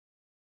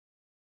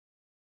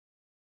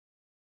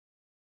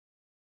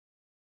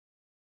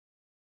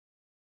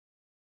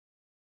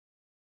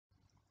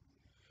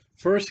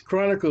First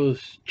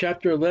Chronicles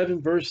chapter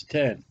 11, verse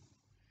 10.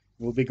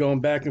 We'll be going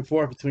back and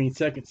forth between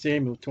 2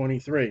 Samuel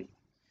 23.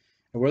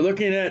 And we're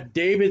looking at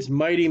David's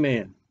mighty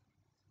man.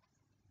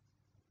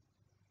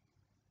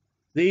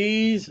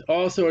 These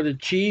also are the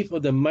chief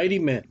of the mighty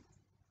men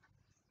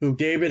whom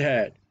David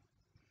had,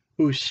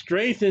 who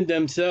strengthened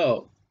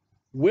themselves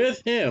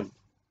with him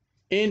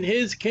in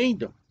his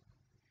kingdom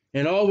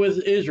and all with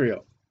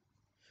Israel.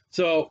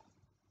 So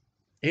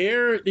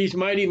here, these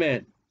mighty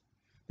men,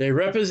 they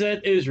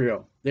represent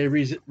Israel. They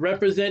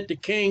represent the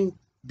King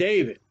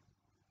David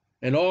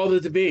and all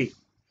that to be.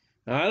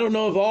 Now, I don't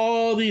know if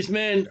all these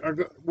men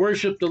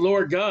worship the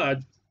Lord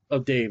God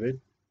of David,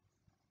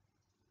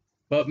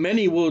 but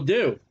many will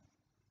do.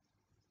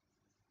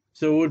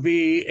 So it would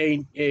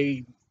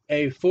be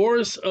a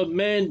force of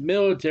men,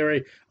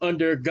 military,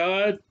 under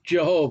God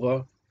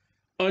Jehovah,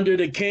 under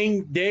the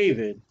King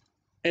David,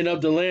 and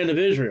of the land of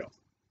Israel,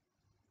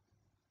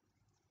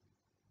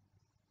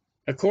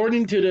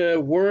 according to the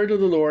word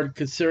of the Lord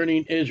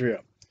concerning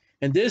Israel.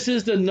 And this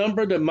is the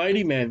number of the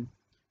mighty men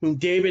whom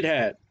David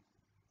had.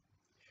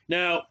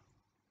 Now,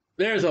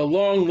 there's a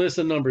long list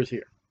of numbers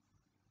here.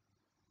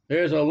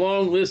 There's a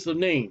long list of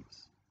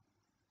names.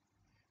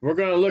 We're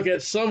going to look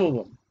at some of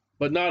them,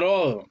 but not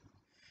all of them.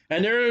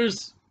 And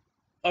there's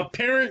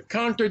apparent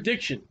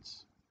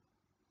contradictions.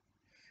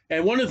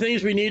 And one of the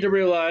things we need to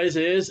realize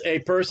is a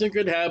person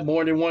could have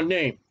more than one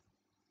name.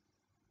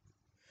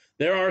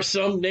 There are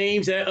some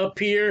names that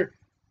appear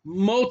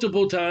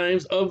multiple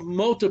times of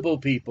multiple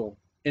people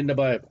in the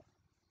Bible.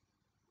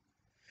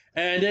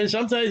 And then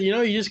sometimes, you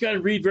just got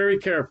to read very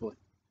carefully.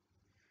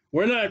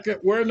 We're not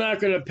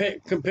going to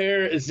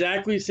compare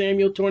exactly 2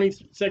 Samuel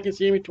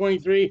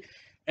 23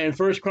 and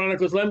 1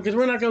 Chronicles 11, because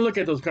we're not going to look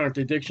at those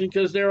contradictions,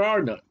 because there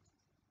are none.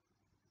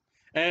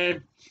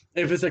 And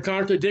if it's a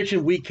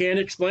contradiction we can't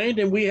explain,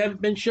 then we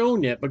haven't been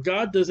shown yet. But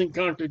God doesn't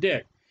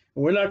contradict.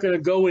 And we're not going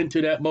to go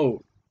into that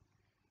mode.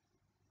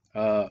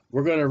 We're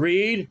going to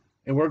read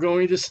and we're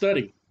going to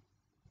study.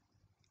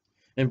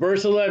 In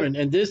verse 11,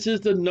 and this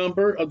is the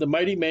number of the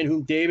mighty men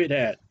whom David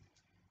had: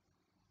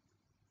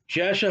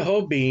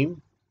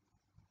 Jashobeam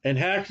and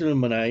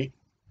Hachmonite,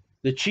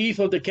 the chief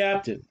of the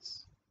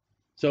captains.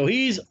 So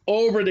he's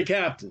over the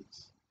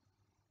captains.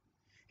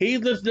 He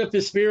lifted up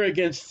his spear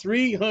against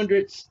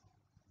 300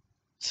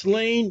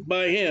 slain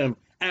by him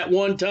at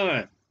one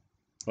time.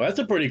 Well, that's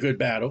a pretty good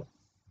battle.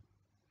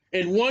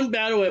 In one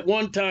battle at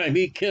one time,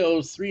 he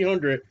kills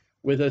 300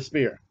 with a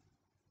spear.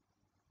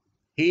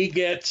 He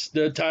gets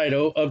the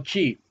title of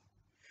chief.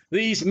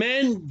 These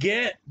men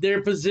get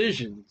their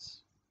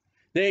positions.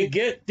 They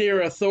get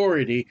their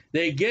authority.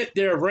 They get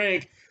their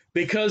rank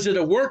because of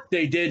the work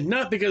they did,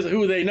 not because of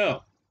who they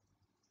know.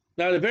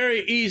 Now, the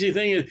very easy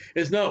thing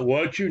is not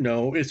what you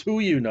know, it's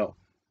who you know.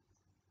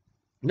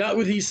 Not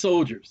with these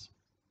soldiers.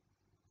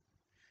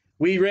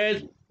 We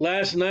read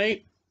last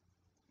night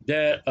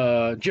that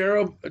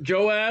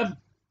Joab,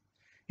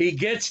 he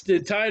gets the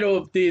title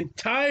of the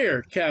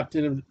entire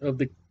captain of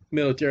the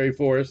military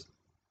force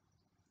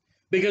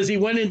because he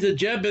went into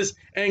Jebus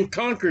and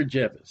conquered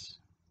Jebus.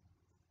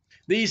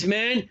 These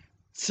men,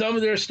 some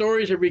of their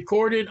stories are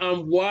recorded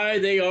on why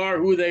they are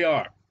who they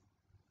are.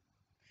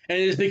 And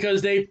it's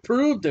because they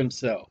proved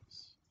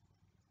themselves.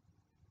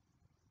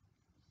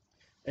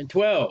 And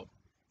 12.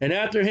 And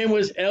after him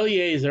was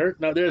Eleazar.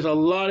 Now, there's a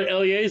lot of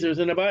Eleazars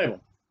in the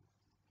Bible.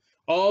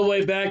 All the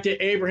way back to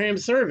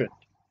Abraham's servant.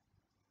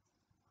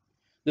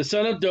 The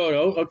son of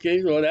Dodo.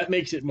 Okay, well, that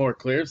makes it more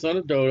clear. Son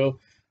of Dodo,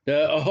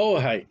 the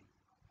Ahohite,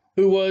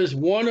 who was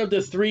one of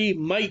the three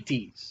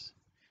mighties.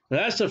 Now,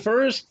 that's the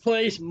first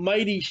place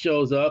mighty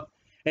shows up.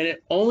 And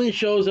it only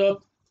shows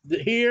up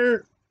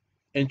here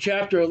in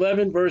chapter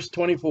 11, verse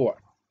 24.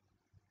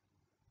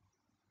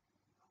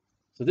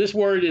 So this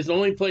word is the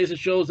only place it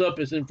shows up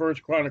is in 1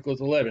 Chronicles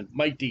 11,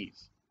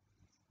 mighties.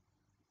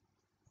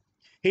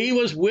 He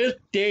was with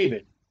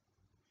David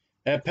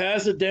at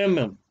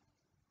Pasademon.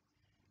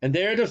 And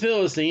there the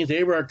Philistines,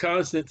 they were a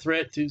constant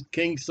threat to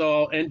King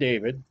Saul and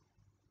David,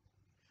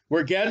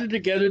 were gathered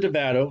together to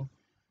battle,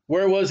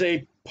 where was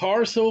a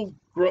parcel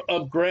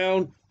of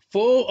ground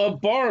full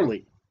of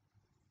barley.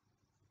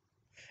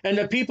 And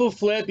the people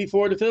fled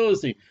before the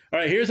Philistines. All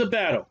right, here's a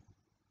battle.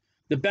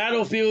 The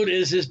battlefield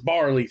is this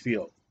barley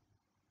field.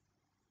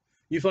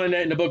 You find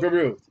that in the book of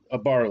Ruth,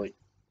 of barley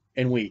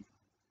and wheat.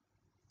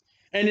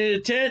 And in the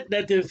tent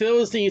that the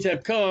Philistines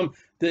have come,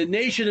 the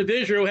nation of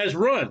Israel has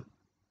run.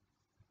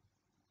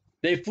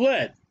 They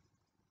fled.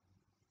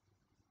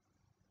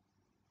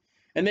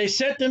 And they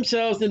set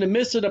themselves in the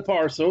midst of the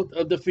parcel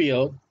of the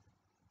field.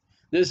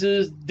 This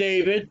is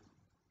David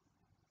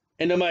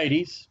and the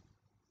mighties.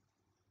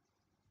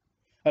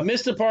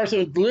 Amidst the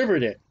parcel and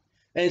delivered it,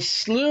 and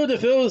slew the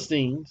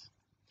Philistines,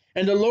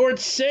 and the Lord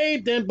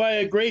saved them by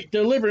a great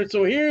deliverance.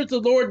 So here's the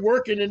Lord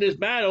working in this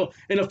battle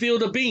in a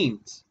field of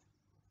beans.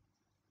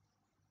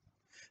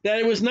 That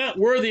it was not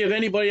worthy of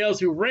anybody else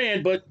who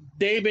ran, but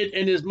David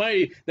and his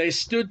mighty, they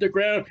stood the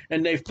ground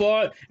and they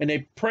fought and they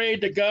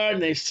prayed to God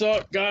and they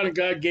sought God and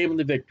God gave them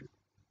the victory.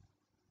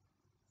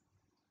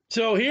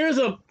 So here's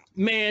a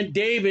man,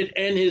 David,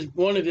 and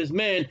one of his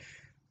men,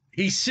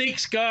 he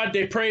seeks God,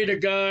 they pray to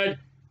God,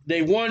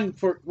 they won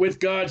with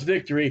God's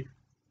victory.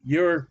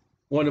 You're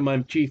one of my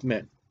chief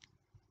men.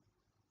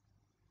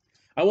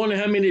 I wonder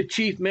how many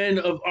chief men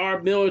of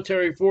our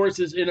military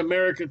forces in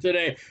America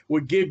today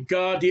would give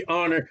God the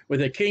honor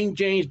with a King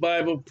James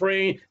Bible,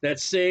 praying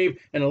that's saved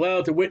and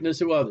allowed to witness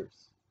to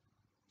others.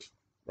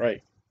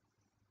 Right.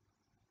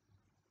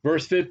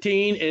 Verse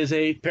 15 is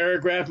a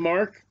paragraph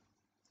mark.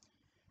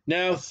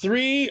 Now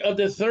 3 of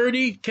the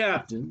 30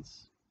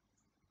 captains,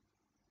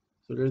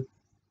 so there are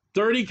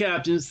 30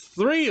 captains,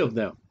 3 of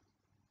them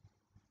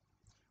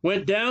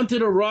went down to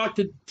the rock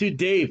to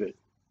David,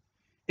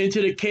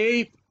 into the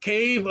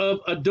cave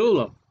of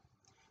Adullam.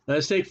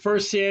 Let's take 1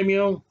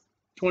 Samuel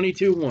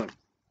 22:1.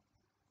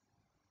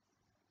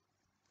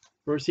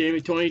 1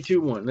 Samuel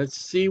 22:1. Let's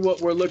see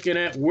what we're looking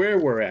at, where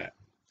we're at.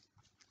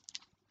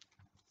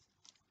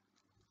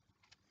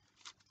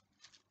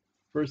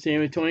 1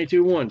 Samuel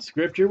 22:1.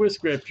 Scripture with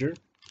scripture.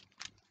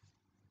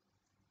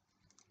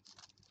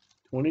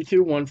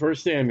 22:1, 1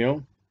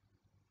 Samuel.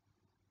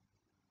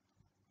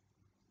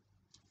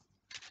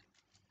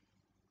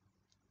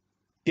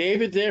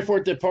 David therefore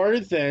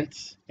departed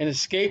thence and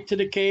escaped to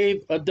the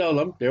cave of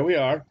Adullam. There we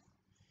are.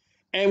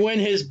 And when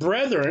his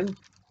brethren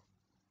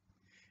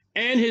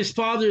and his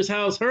father's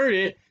house heard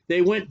it,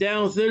 they went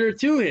down thither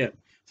to him.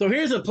 So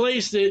here's a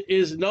place that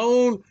is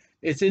known.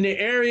 It's in the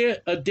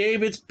area of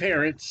David's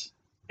parents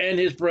and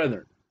his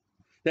brethren.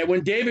 That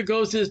when David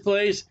goes to his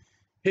place,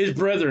 his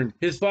brethren,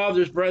 his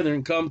father's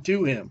brethren, come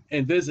to him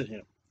and visit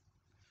him.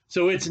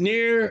 So it's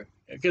near,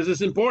 because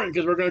it's important,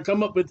 because we're going to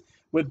come up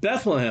with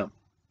Bethlehem.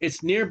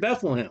 It's near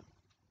Bethlehem.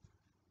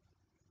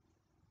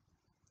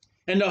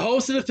 And the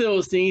host of the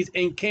Philistines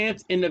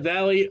encamped in the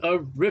valley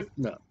of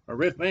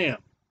Riphaim.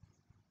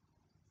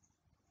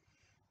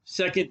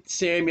 2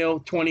 Samuel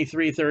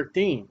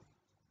 23:13.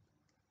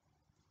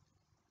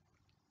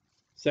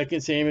 2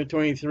 Samuel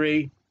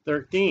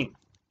 23:13.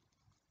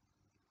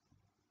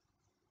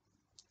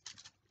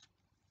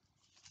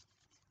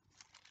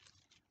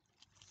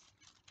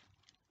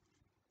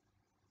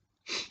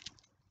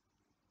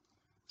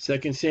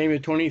 Second Samuel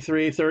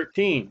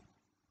 23:13.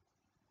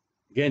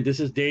 Again, this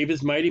is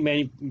David's mighty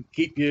man.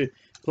 Keep your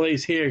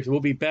place here because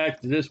we'll be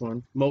back to this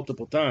one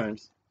multiple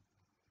times.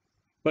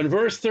 But in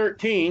verse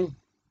 13,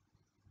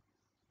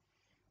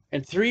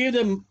 and three of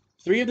the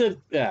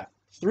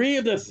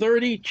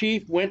 30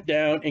 chief went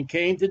down and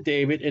came to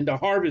David in the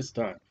harvest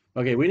time.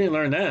 Okay, we didn't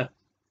learn that.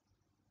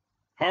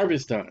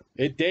 Harvest time.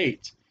 It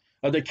dates.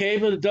 Of the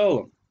cave of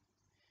Adullam.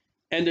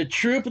 And the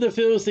troop of the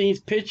Philistines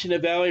pitched in the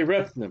valley of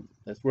Rephaim.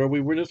 That's where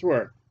we just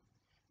were.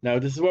 Now,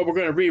 this is what we're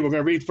going to read. We're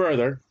going to read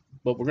further,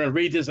 but we're going to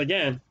read this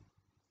again.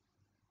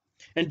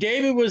 And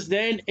David was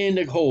then in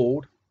the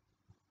hold,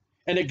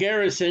 and the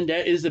garrison,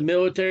 that is the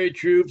military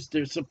troops,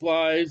 their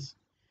supplies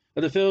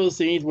of the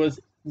Philistines, was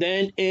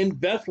then in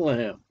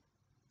Bethlehem.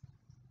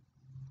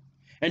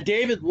 And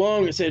David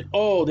longed and said,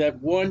 oh, that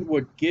one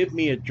would give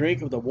me a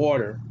drink of the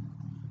water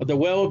of the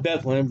well of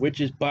Bethlehem,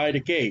 which is by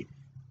the gate,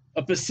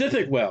 a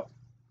Pacific well.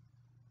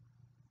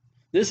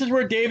 This is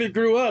where David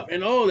grew up,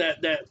 and oh,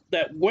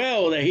 that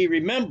well that he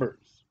remembers.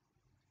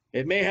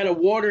 It may have had a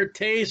water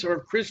taste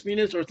or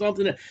crispiness or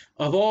something.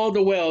 Of all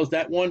the wells,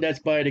 that one that's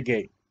by the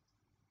gate.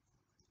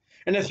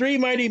 And the 3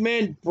 mighty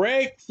men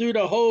brake through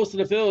the host of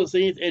the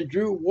Philistines and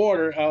drew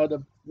water out of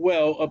the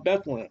well of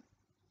Bethlehem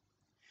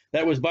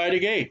that was by the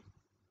gate.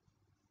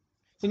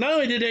 So not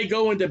only did they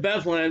go into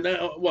Bethlehem,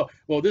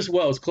 well, this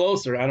well is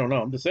closer. I don't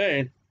know. I'm just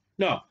saying.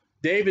 No,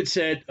 David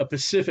said a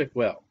Pacific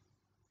well.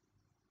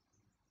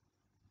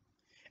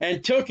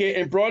 And took it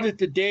and brought it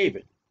to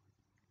David.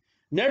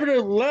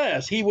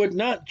 Nevertheless, he would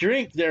not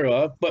drink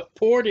thereof, but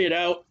poured it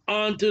out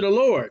unto the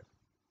Lord.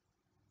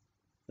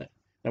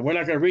 Now, we're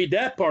not going to read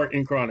that part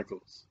in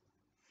Chronicles.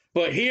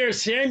 But here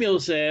Samuel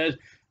says,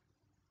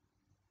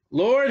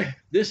 Lord,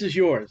 this is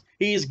yours.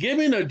 He's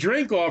giving a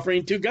drink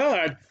offering to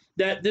God,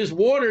 that this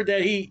water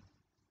that he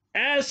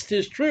asked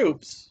his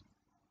troops,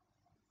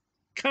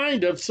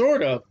 kind of,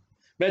 sort of,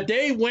 that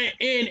they went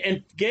in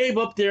and gave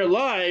up their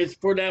lives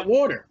for that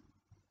water.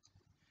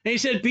 And he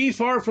said, be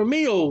far from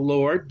me, O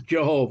Lord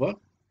Jehovah,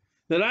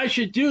 that I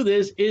should do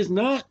this. Is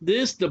not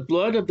this the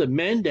blood of the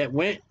men that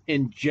went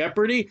in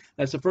jeopardy?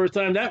 That's the first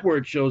time that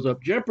word shows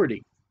up,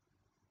 jeopardy.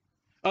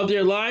 Of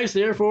their lives,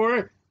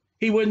 therefore,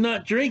 he would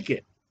not drink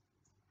it.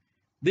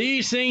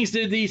 These things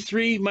did these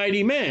 3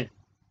 mighty men.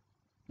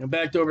 And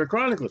back over to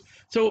Chronicles.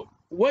 So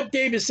what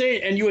David's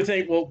saying, and you would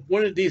think, well,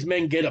 wouldn't these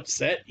men get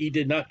upset he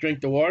did not drink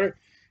the water?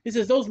 He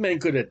says, those men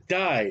could have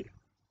died.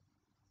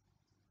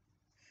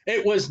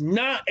 It was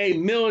not a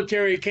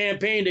military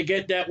campaign to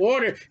get that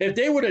water. If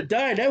they would have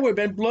died, that would have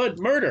been blood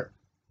murder.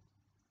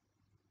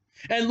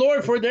 And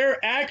Lord, for their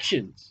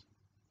actions,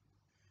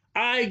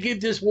 I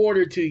give this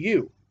water to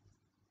you.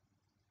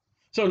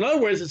 So in other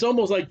words, it's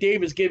almost like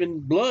David's giving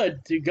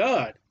blood to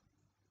God.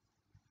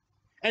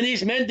 And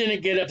these men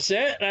didn't get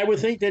upset. And I would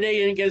think that they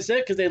didn't get upset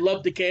because they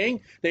loved the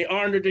king. They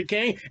honored the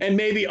king and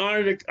maybe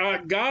honored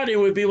God.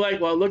 And would be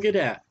like, well, look at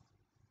that.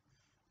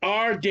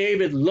 Our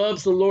David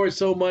loves the Lord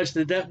so much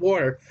that that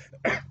water,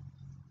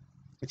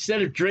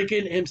 instead of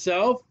drinking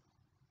himself,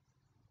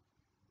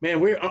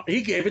 man,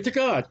 he gave it to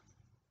God.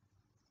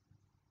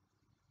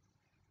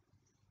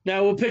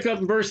 Now we'll pick up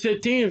in verse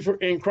 15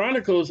 in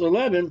Chronicles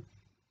 11.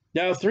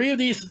 Now 3 of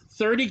these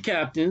 30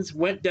 captains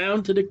went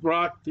down to the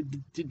rock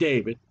to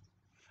David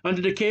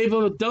under the cave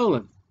of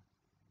Adullam.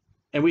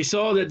 And we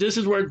saw that this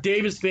is where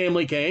David's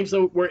family came.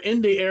 So we're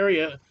in the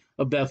area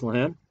of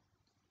Bethlehem.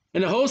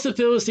 And the host of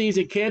Philistines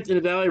encamped in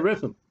the valley of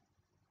Rephaim.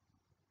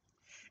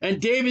 And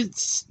David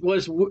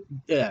was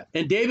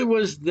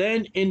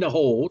then in the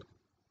hold.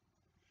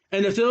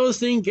 And the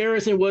Philistine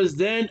garrison was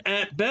then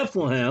at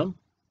Bethlehem.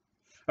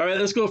 All right,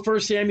 let's go 1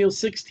 Samuel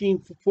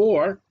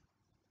 16:4.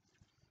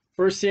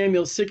 1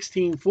 Samuel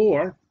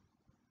 16:4.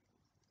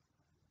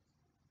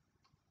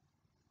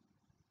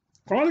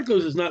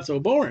 Chronicles is not so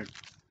boring.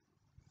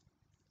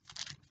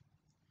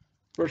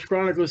 1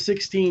 Chronicles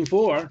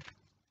 16:4.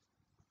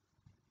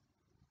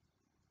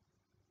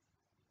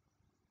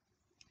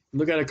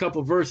 Look at a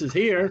couple verses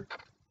here.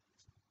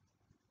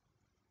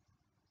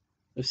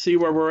 Let's see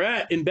where we're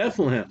at in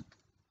Bethlehem.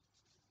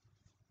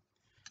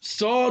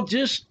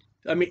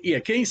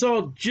 King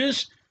Saul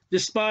just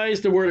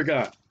despised the word of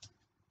God.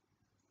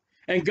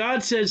 And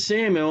God said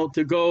Samuel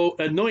to go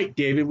anoint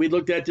David. We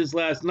looked at this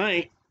last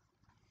night.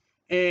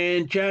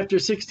 In chapter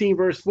 16,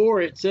 verse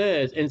 4, it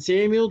says, and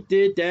Samuel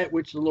did that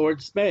which the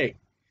Lord spake,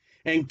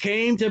 and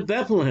came to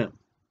Bethlehem.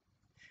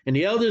 And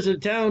the elders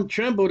of the town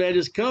trembled at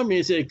his coming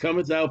and said,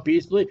 cometh thou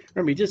peaceably?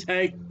 Remember,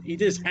 he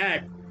just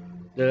hacked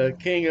the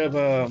king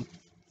of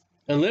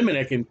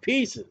Elimelech in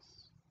pieces.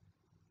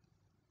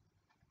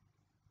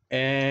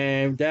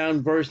 And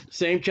down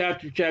same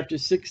chapter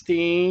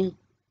 16,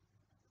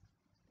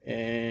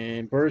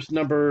 and verse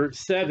number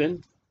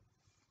 7.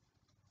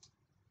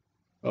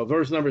 Oh,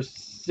 verse number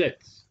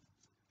 6.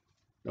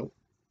 No.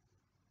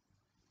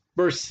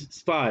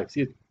 Verse 5.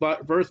 Excuse me,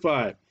 verse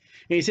 5. And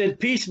he said,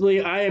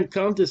 peaceably, I am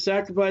come to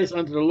sacrifice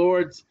unto the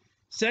Lord.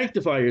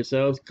 Sanctify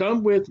yourselves.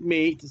 Come with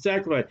me to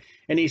sacrifice.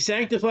 And he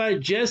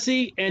sanctified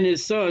Jesse and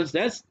his sons.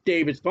 That's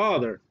David's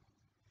father.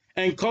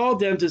 And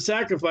called them to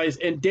sacrifice.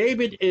 And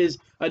David is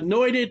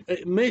anointed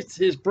amidst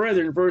his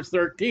brethren, verse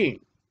 13.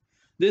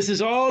 This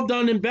is all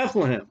done in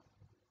Bethlehem.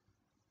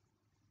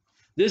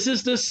 This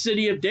is the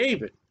city of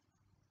David.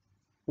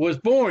 Was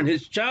born,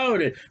 his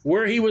childhood,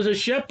 where he was a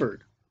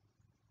shepherd.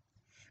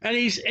 And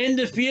he's in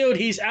the field,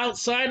 he's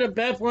outside of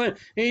Bethlehem,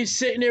 and he's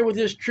sitting there with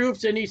his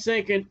troops, and he's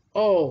thinking,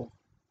 oh,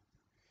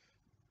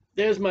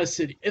 there's my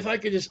city. If I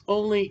could just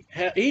only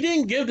have... He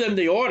didn't give them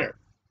the order.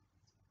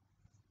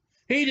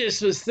 He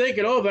just was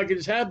thinking, oh, if I could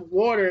just have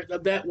water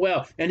of that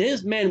well. And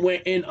his men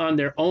went in on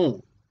their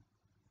own.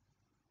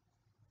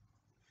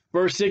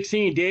 Verse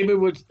 16, David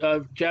was,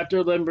 chapter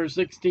 11, verse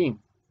 16.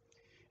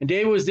 And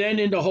David was then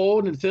in the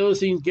hold, and the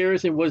Philistine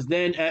garrison was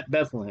then at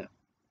Bethlehem.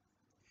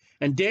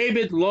 And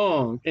David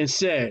longed and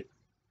said,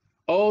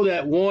 oh,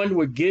 that one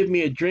would give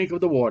me a drink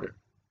of the water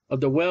of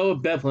the well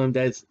of Bethlehem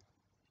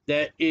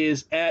that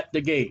is at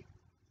the gate.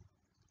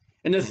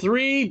 And the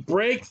 3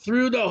 break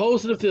through the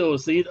host of the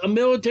Philistines, a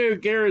military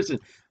garrison.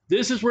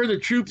 This is where the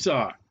troops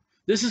are.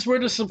 This is where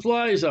the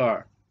supplies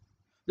are.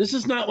 This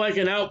is not like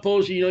an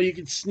outpost, you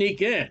can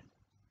sneak in.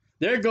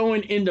 They're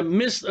going in the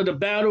midst of the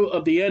battle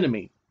of the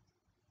enemy.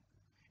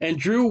 And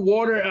drew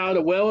water out of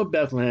the well of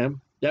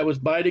Bethlehem that was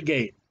by the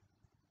gate,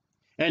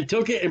 and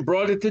took it and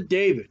brought it to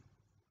David.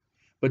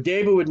 But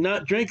David would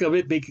not drink of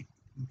it,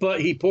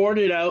 but he poured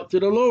it out to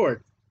the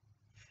Lord,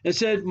 and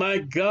said, my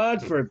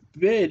God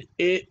forbid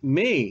it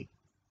me,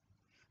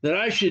 that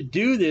I should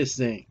do this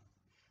thing.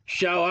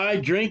 Shall I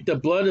drink the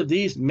blood of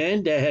these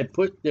men that had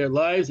put their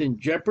lives in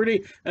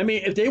jeopardy? I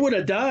mean, if they would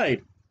have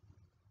died,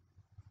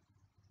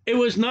 it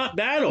was not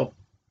battle.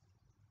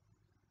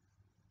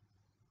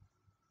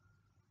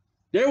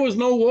 There was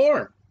no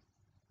war.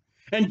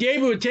 And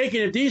David would take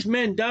it, if these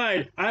men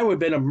died, I would have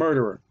been a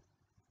murderer.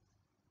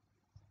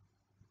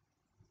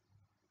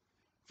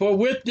 For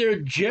with their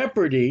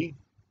jeopardy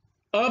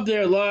of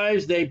their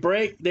lives, they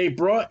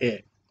brought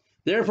it.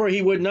 Therefore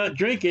he would not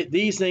drink it.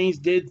 These things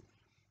did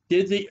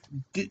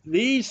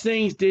these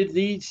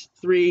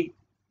 3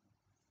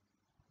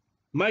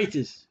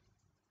 mighties.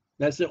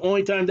 That's the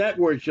only time that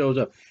word shows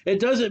up. It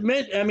doesn't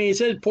mean, it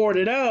says poured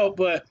it out,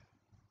 but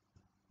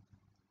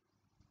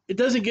it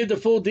doesn't give the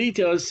full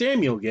detail as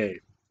Samuel gave.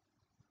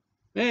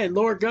 Man,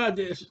 Lord God,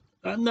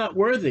 I'm not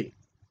worthy.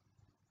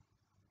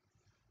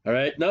 All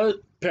right, another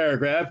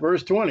paragraph,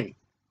 verse 20.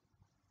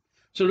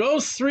 So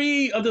those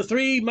 3 of the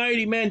 3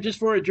 mighty men, just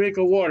for a drink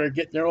of water,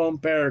 get their own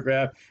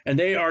paragraph, and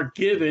they are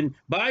given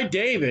by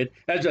David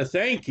as a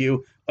thank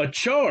you, a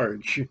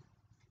charge.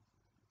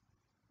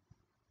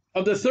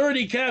 Of the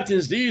 30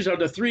 captains, these are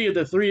the 3 of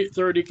the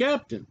 30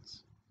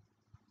 captains.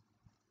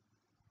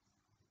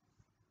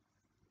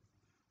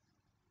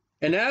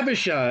 And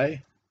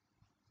Abishai,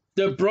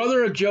 the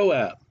brother of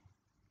Joab.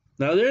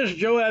 Now there's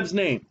Joab's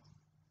name.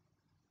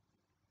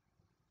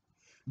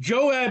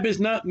 Joab is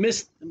not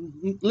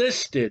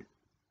listed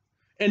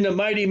in the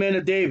mighty men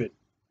of David.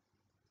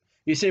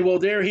 You say, well,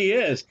 there he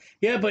is.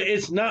 Yeah, but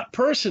it's not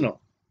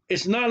personal.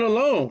 It's not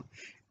alone.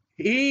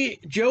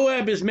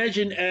 Joab is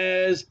mentioned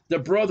as the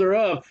brother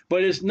of,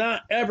 but it's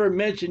not ever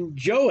mentioned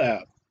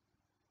Joab.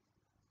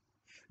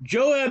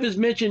 Joab is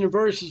mentioned in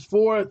verses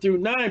 4 through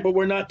 9, but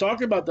we're not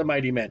talking about the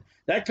mighty men.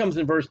 That comes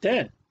in verse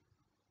 10.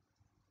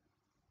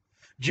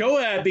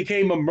 Joab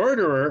became a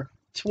murderer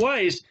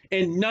twice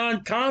in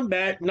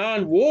non-combat,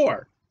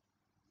 non-war.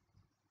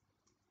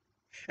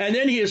 And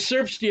then he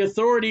usurps the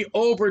authority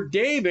over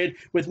David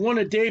with one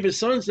of David's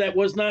sons that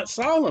was not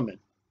Solomon.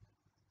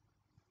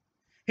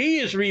 He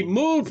is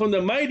removed from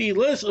the mighty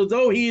list,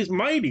 although he is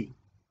mighty.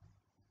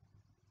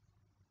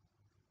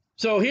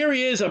 So here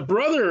he is, a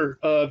brother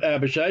of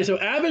Abishai. So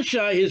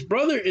Abishai, his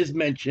brother, is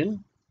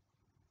mentioned.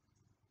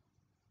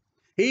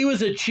 He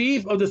was the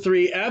chief of the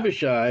three,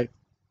 Abishai,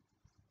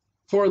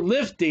 for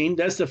lifting.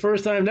 That's the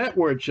first time that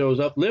word shows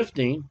up,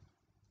 lifting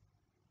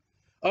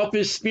up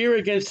his spear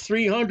against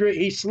 300.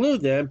 He slew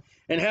them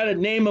and had a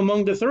name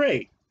among the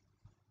three.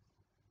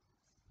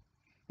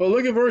 Well,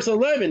 look at verse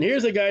 11.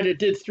 Here's a guy that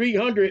did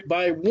 300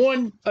 by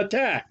one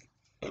attack.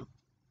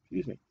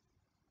 Excuse me.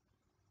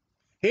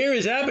 Here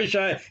is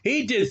Abishai.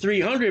 He did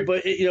 300,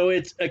 but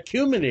it's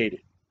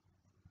accumulated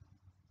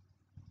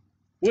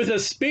with a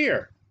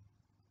spear.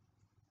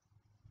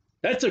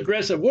 That's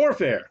aggressive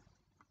warfare.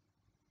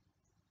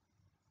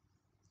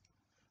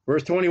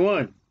 Verse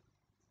 21.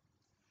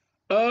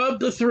 Of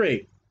the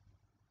three,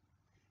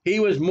 he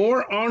was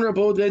more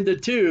honorable than the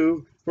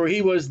two, for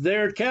he was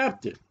their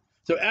captain.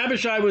 So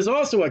Abishai was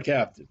also a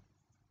captain.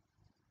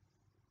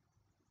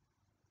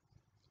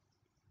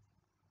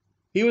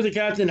 He was a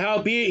captain,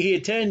 howbeit he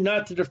attended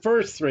not to the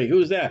first three.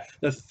 Who's that?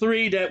 The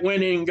three that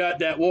went in and got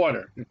that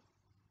water.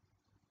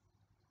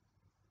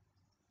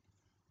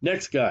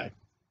 Next guy.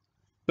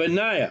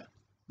 Benaiah,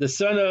 the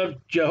son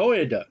of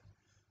Jehoiada,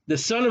 the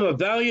son of a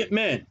valiant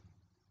man.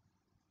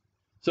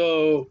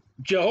 So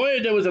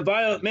Jehoiada was a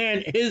violent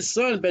man. His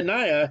son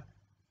Benaiah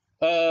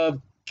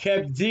of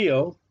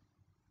Kabzeel,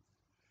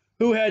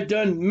 who had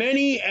done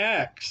many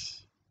acts.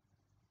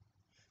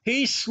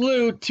 He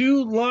slew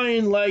 2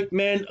 lion-like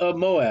men of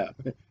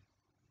Moab.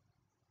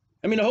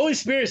 I mean, the Holy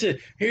Spirit said,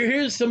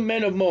 here's some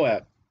men of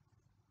Moab.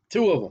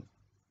 2 of them.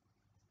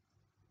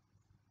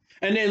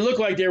 And they looked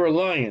like they were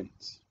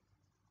lions.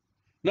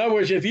 In other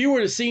words, if you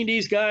were to see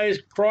these guys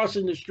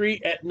crossing the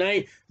street at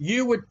night,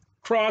 you would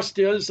cross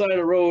the other side of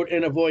the road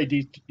and avoid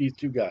these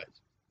 2 guys.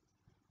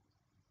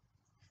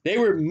 They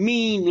were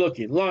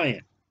mean-looking,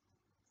 lion.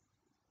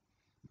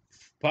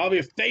 Probably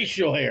a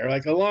facial hair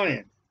like a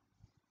lion.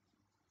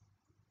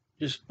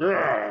 Just,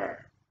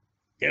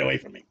 get away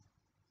from me.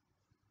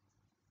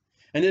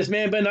 And this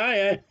man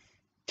Benaiah,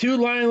 2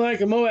 lion-like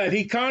of Moab,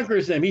 he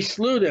conquers them. He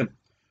slew them.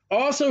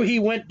 Also, he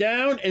went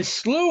down and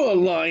slew a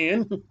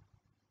lion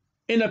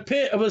in a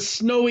pit of a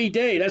snowy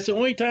day. That's the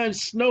only time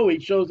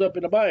snowy shows up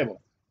in the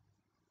Bible.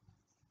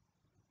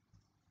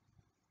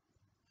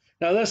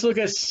 Now, let's look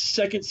at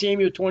 2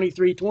 Samuel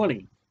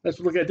 23:20. Let's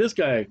look at this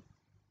guy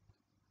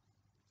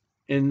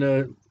in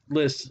the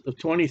list of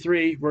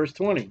 23, verse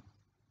 20.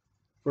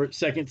 For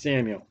 2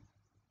 Samuel.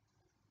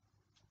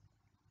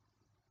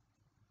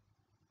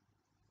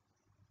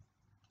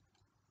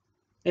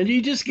 And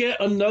you just get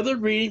another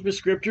reading for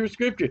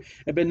scripture.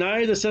 And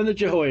Benaiah, the son of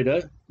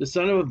Jehoiada, the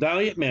son of a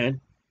valiant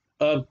man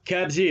of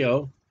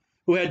Kabzeel,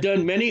 who had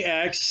done many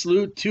acts,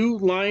 slew 2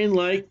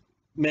 lion-like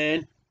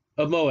men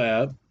of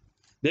Moab.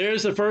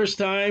 There's the first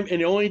time,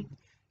 and only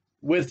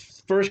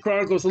with 1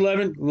 Chronicles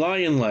 11,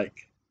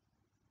 lion-like.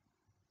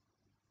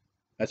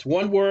 That's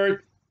one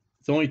word.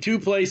 It's only 2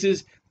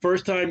 places.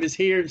 First time is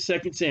here in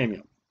 2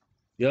 Samuel.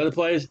 The other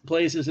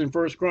place is in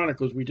 1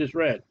 Chronicles we just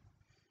read.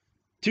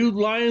 2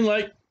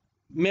 lion-like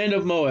men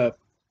of Moab.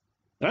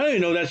 I don't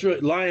even know that's really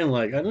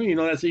lion-like. I don't even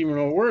know that's even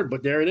a word,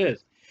 but there it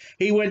is.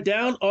 He went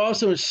down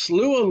also and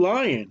slew a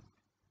lion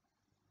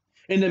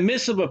in the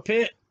midst of a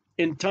pit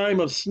in time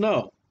of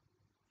snow.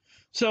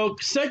 So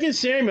 2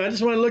 Samuel, I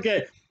just want to look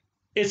at,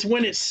 it's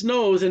when it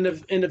snows in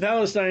the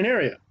Palestine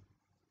area.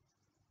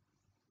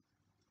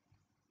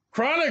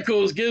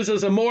 Chronicles gives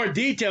us a more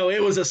detail.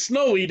 It was a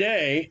snowy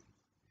day.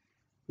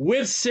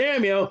 With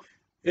Samuel,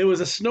 it was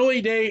a snowy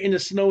day in the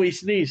snowy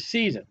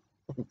season.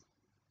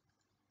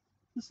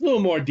 It's a little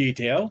more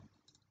detail.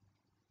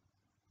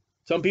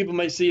 Some people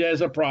might see that as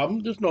a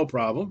problem. There's no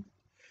problem.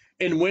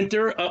 In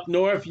winter up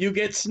north, you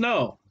get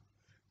snow.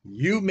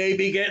 You may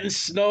be getting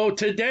snow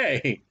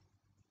today.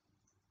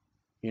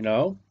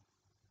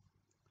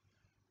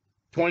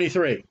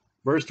 23,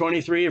 verse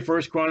 23 of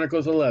 1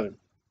 Chronicles 11.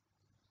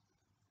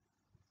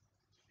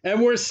 And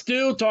we're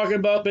still talking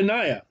about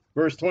Benaiah,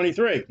 verse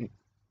 23.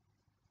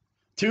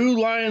 2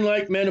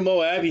 lion-like men of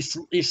Moab, he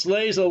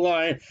slays a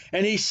lion,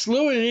 and he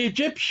slew an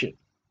Egyptian,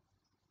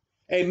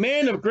 a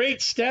man of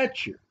great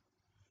stature,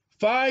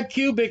 5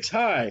 cubits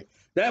high.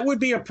 That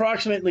would be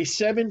approximately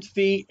 7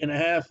 feet and a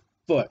half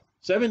foot.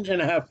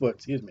 7.5 foot,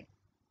 excuse me.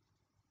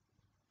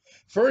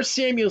 1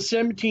 Samuel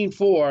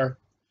 17:4,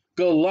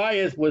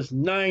 Goliath was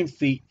 9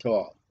 feet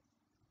tall.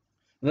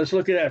 And let's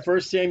look at that,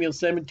 1 Samuel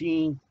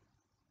 17:4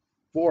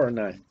 or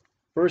 9.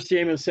 1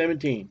 Samuel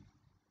 17.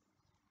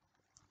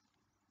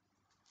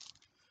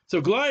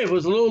 So Goliath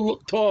was a little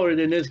taller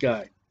than this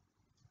guy,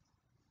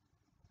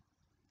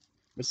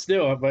 but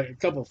still by a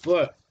couple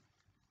foot.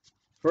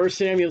 1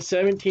 Samuel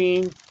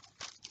 17.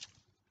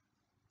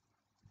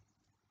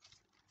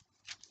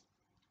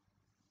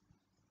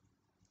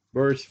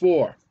 Verse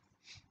 4.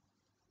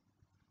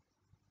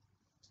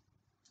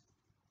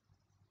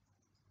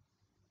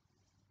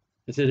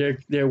 It says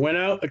there went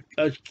out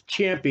a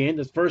champion.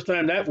 That's the first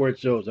time that word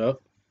shows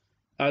up.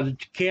 Out of the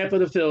camp of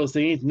the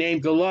Philistines,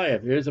 named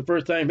Goliath. Here's the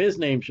first time his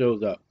name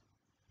shows up.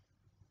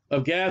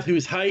 Of Gath,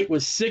 whose height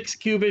was 6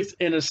 cubits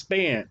in a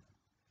span.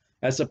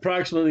 That's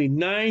approximately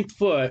 9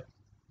 foot,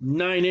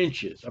 9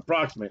 inches,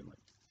 approximately.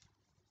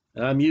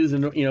 And I'm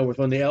using,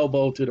 from the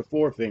elbow to the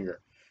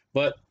forefinger.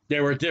 But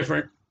there were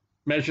different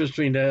measures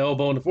between the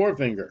elbow and the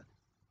forefinger.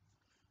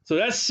 So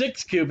that's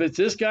 6 cubits.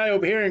 This guy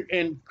over here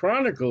in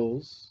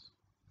Chronicles,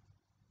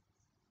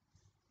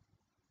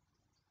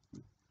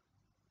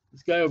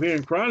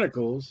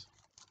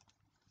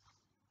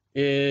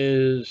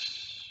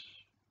 is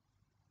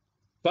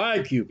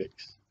 5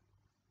 cubits.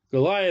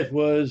 Goliath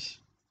was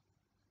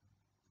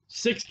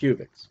 6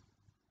 cubits.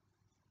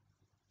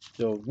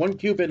 So 1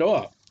 cubit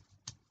off.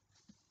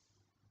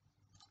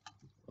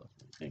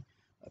 I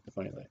have to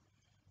find that.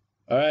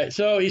 All right,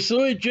 so he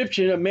slew an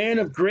Egyptian, a man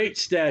of great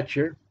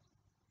stature,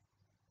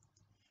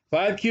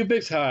 5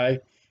 cubits high,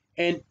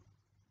 and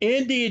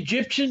in the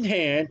Egyptian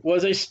hand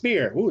was a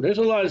spear. Ooh, there's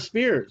a lot of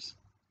spears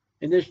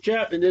in this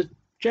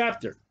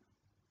chapter.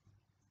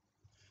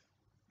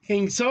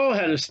 King Saul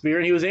had a spear,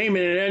 and he was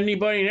aiming at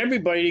anybody and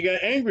everybody he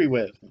got angry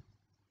with.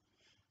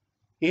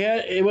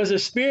 It was a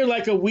spear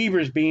like a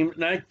weaver's beam,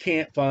 and I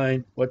can't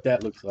find what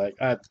that looks like.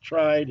 I've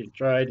tried and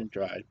tried and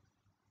tried.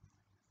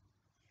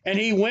 And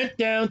he went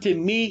down to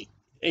him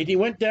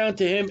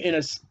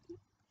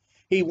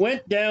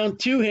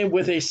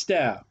with a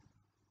staff.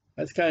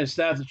 That's the kind of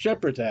staff the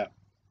shepherds have.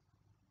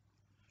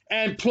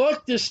 And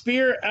plucked the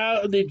spear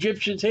out of the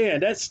Egyptian's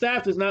hand. That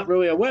staff is not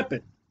really a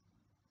weapon.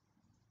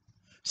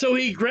 So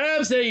he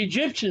grabs the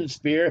Egyptian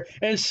spear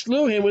and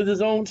slew him with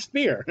his own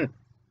spear.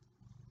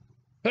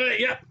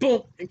 Yeah,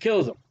 boom, and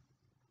kills him.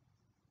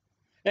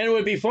 And it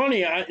would be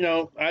funny,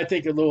 I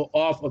think a little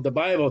off of the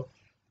Bible.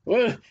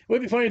 Well, it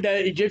would be funny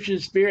that Egyptian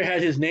spear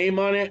had his name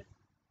on it,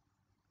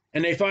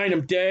 and they find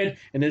him dead,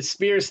 and his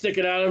spear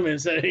sticking out of him,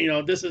 and say,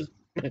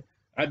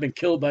 I've been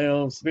killed by my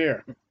own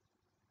spear.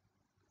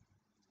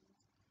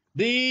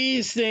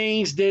 These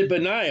things did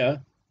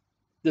Benaiah,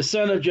 the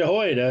son of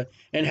Jehoiada,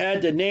 and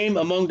had the name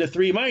among the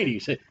 3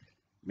 mighty.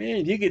 Man,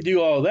 if you could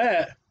do all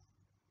that,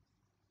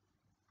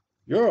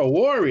 you're a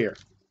warrior.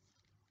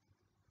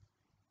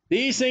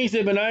 These things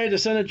did Benaiah, the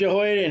son of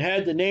Jehoiada, and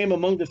had the name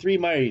among the 3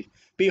 mighty.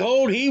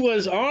 Behold, he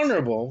was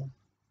honorable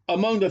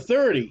among the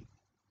 30,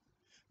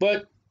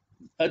 but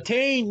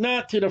attained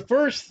not to the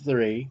first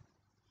 3,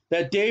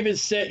 that David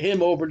set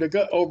him over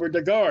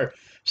the guard.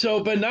 So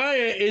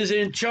Benaiah is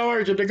in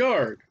charge of the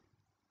guard.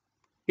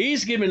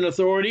 He's given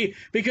authority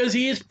because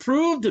he has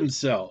proved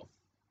himself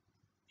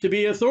to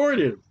be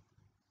authoritative.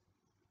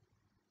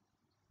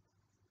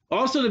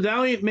 Also, the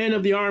valiant men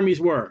of the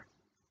armies were.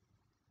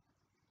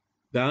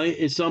 Valiant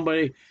is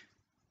somebody,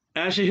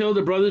 Asahel,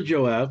 the brother of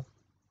Joab.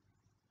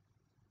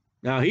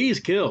 Now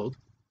he's killed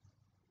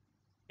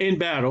in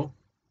battle.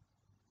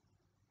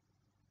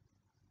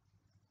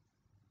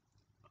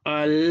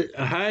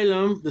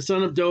 Ahilam, the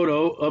son of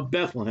Dodo of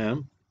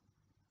Bethlehem.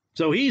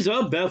 So he's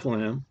of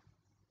Bethlehem.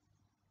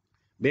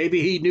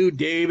 Maybe he knew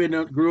David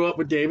and grew up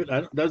with David.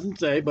 Doesn't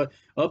say, but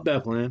of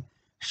Bethlehem.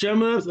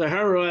 Shemath, the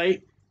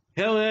Harite.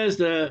 Helez,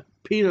 the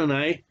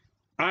Penonite.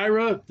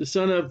 Ira, the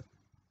son of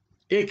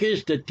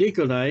Ikish, the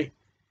Tikonite.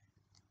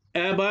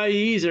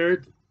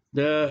 Abiezer,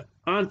 the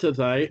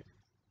Antothite.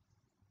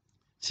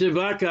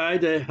 Sivakai,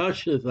 the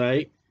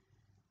Hushathite.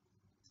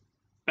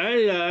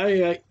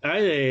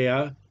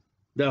 Aiah,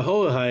 the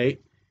Hohite.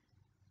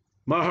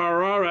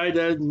 Maharari,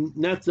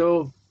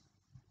 the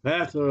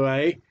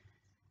Netophathite.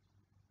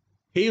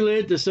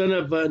 Helid, the son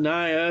of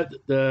Benaiah,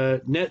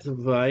 the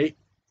Netophathite.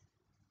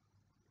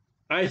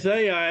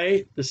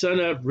 Ithai, the son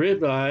of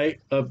Ribai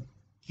of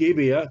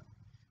Gibeah,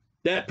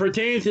 that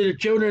pertains to the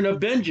children of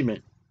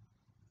Benjamin.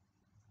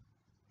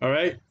 All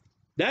right?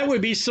 That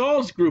would be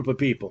Saul's group of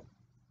people.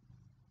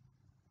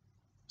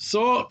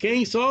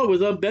 King Saul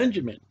was of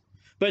Benjamin.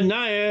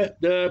 Benaiah,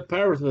 the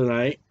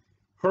Parathonite.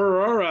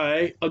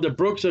 Harari of the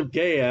brooks of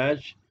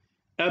Gaash.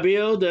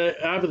 Abiel, the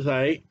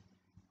Abathite.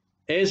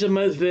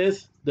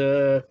 Azamavith,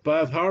 the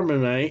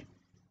Bath-Harmonite.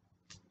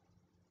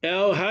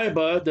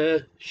 El-Haiba,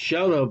 the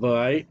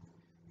Shalabite.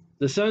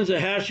 The sons of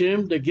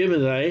Hashem, the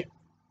Gibeonite.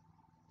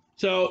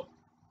 So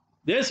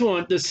this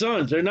one, the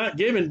sons, they're not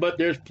given, but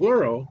there's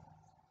plural.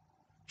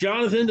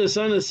 Jonathan, the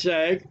son of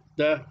Sag,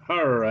 the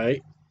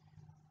Hararite.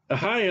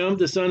 Ahiam,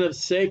 the son of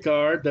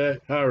Sakar,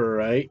 the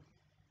Hararite.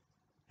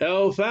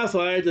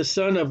 Elphathai, the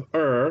son of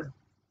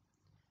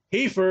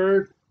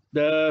Hefer,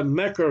 the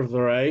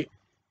Mecharathite.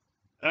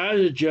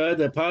 Ahijah,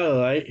 the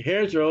Palalite.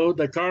 Hezro,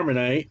 the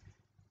Carmenite,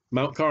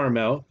 Mount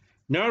Carmel.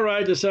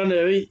 Nari, the son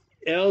of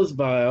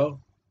Elzbaal,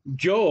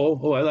 Joel,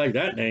 oh, I like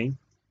that name,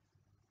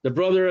 the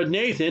brother of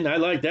Nathan, I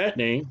like that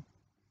name,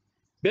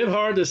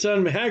 Bibhar, the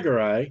son of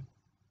Haggai,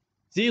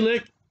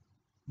 Zelik,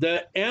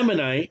 the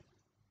Ammonite,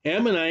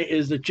 Ammonite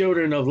is the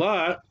children of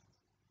Lot,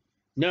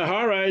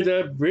 Naharai,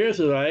 the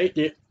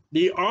Beerothite,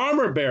 the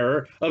armor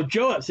bearer of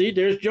Joab. See,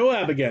 there's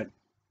Joab again,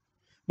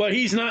 but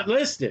he's not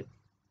listed.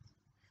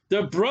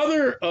 The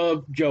brother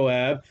of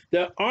Joab,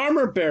 the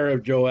armor bearer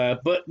of Joab,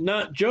 but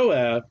not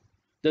Joab,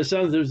 the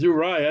sons of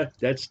Zeruiah,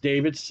 that's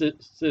David's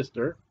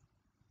sister.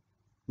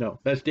 No,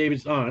 that's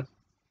David's aunt.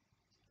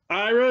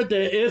 Ira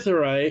the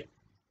Itharite,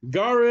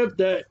 Gareb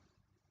the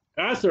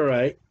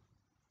Atharite,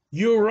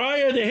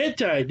 Uriah the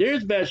Hittite.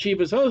 There's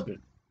Bathsheba's husband.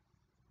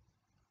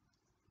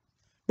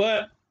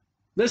 But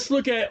let's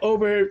look at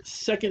over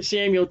 2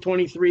 Samuel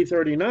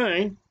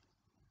 23:39.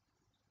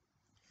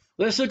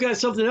 Let's look at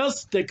something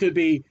else that could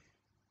be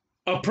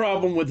a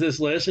problem with this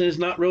list, and it's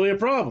not really a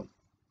problem.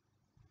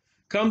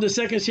 Come to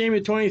 2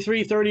 Samuel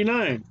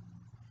 23:39.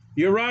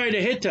 Uriah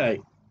the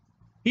Hittite.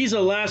 He's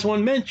the last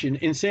one mentioned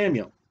in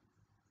Samuel.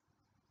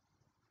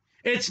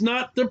 It's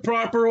not the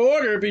proper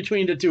order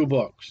between the two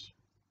books.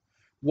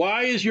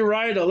 Why is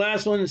Uriah the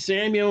last one in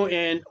Samuel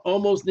and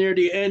almost near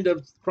the end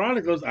of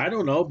Chronicles? I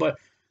don't know, but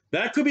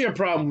that could be a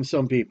problem with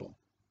some people.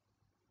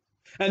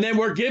 And then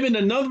we're given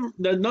the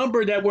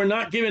number that we're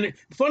not given.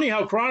 Funny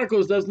how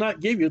Chronicles does not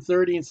give you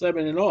 30 and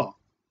 7 in all.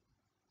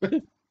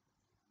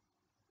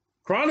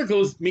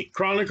 Chronicles meet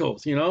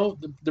Chronicles, you know,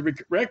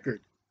 the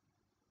record.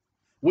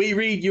 We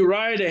read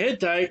Uriah the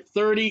Hittite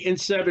 30 and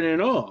 7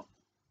 in all.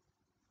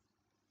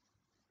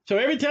 So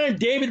every time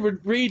David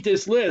would read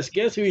this list,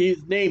 guess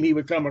whose name he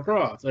would come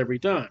across every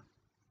time?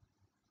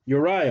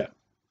 Uriah.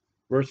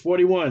 Verse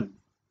 41.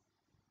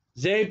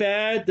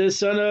 Zabad, the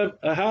son of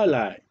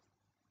Ahalai.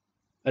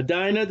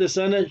 Adinah, the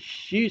son of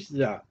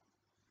Shishah,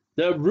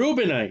 the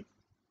Reubenite.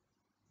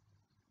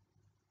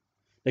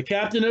 The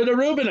captain of the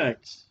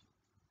Reubenites.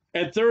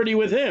 And 30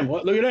 with him.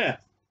 What? Look at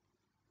that.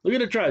 Look at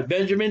the tribe.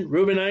 Benjamin,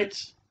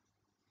 Reubenites.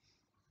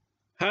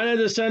 Hannah,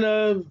 the son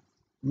of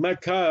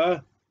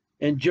Micah,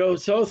 and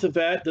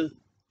Jehoshaphat,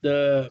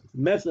 the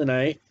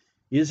Methanite,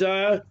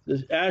 Uzziah,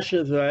 the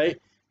Asherite,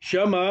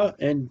 Shema,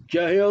 and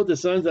Jehiel, the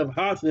sons of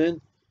Hathan,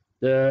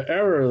 the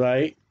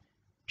Arelite,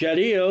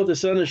 Jadiel, the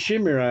son of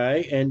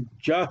Shimei, and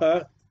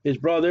Jaha, his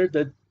brother,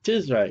 the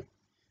Tizrite,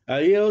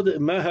 Aiel, the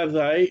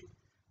Mahavite,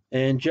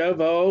 and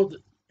Javod,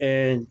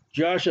 and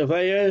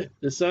Joshaviah,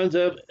 the sons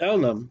of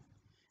Elam,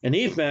 and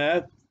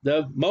Ephmath,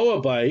 the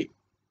Moabite.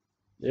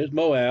 There's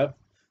Moab.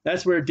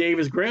 That's where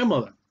David's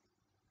grandmother,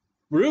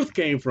 Ruth,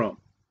 came from.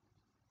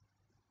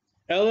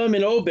 Elam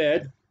and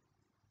Obed.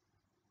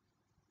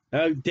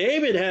 Now,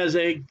 David has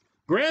a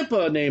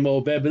grandpa named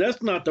Obed, but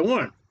that's not the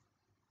one.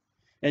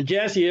 And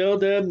Jasiel,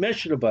 the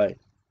Meshlabite.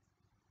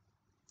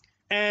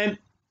 And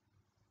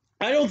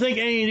I don't think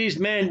any of these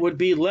men would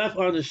be left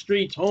on the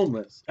streets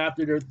homeless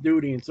after their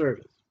duty and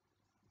service.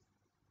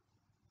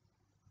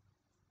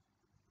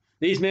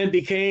 These men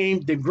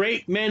became the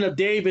great men of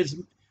David's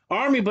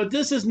army, but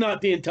this is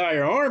not the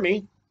entire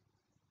army.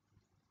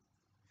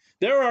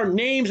 There are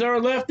names that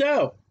are left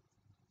out.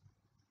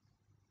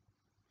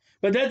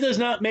 But that does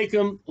not make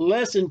them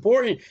less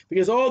important,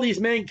 because all these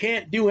men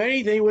can't do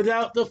anything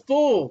without the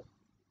full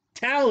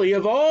tally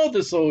of all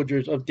the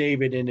soldiers of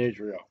David in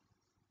Israel.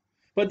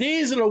 But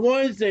these are the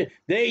ones that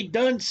they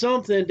done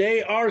something,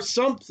 they are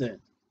something.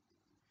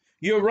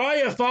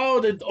 Uriah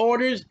followed the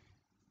orders,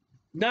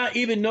 not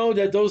even know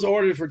that those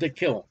orders were to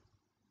kill him.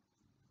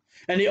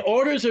 And the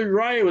orders of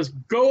Uriah was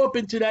go up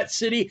into that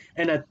city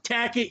and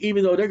attack it,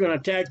 even though they're going to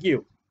attack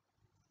you.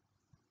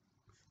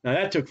 Now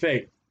that took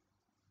faith.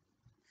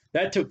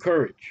 That took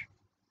courage.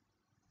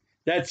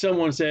 That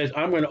someone says,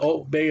 I'm going to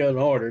obey an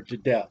order to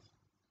death.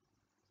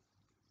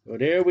 So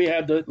there we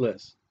have the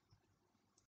list.